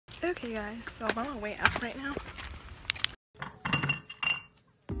Okay guys, so I'm on my way out right now.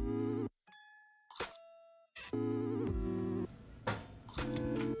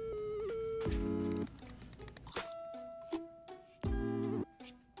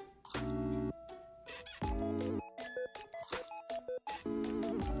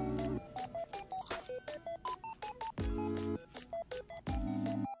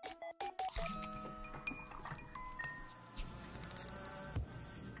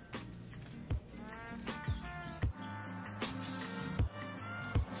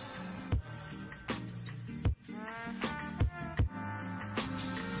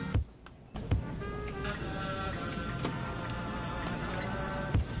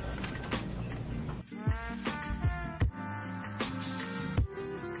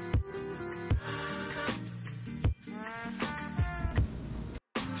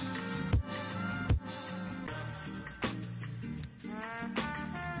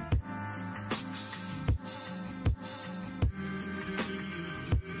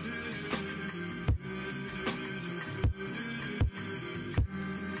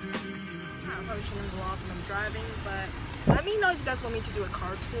 I'm driving, but let me know if you guys want me to do a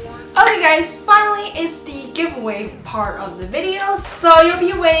car tour. Okay guys, finally it's the giveaway part of the video. So you'll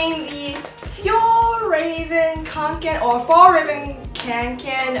be winning the Fjallraven Kanken or Fjallraven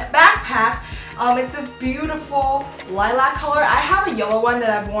Kanken backpack. It's this beautiful lilac color. I have a yellow one that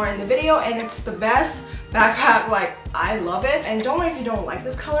I've worn in the video and it's the best backpack. Like, I love it. And don't worry if you don't like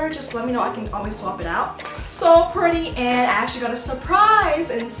this color, just let me know, I can always swap it out. So pretty, and I actually got a surprise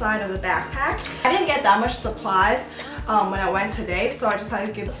inside of the backpack. I didn't get that much supplies when I went today, so I decided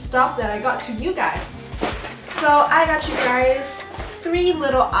to give the stuff that I got to you guys. So I got you guys 3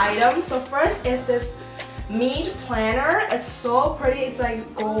 little items. So first is this meat planner. It's so pretty. It's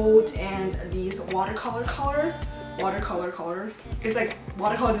like gold and these watercolor colors. It's like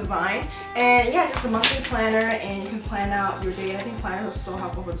watercolor design, and yeah, just a monthly planner, and you can plan out your day. I think planners are so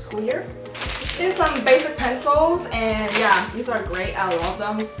helpful for the school year. There's some basic pencils, and yeah, these are great. I love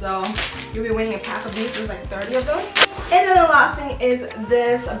them. So you'll be winning a pack of these. There's like 30 of them. And then the last thing is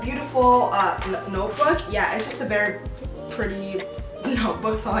this beautiful notebook. Yeah, it's just a very pretty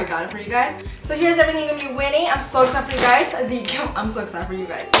notebook, so I got it for you guys. So here's everything you're gonna be winning. I'm so excited for you guys. I'm so excited for you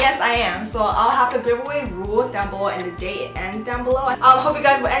guys. Yes, I am. So I'll have the giveaway rules down below and the date it ends down below. Hope you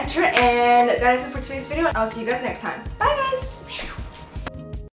guys will enter, and that is it for today's video. I'll see you guys next time. Bye guys!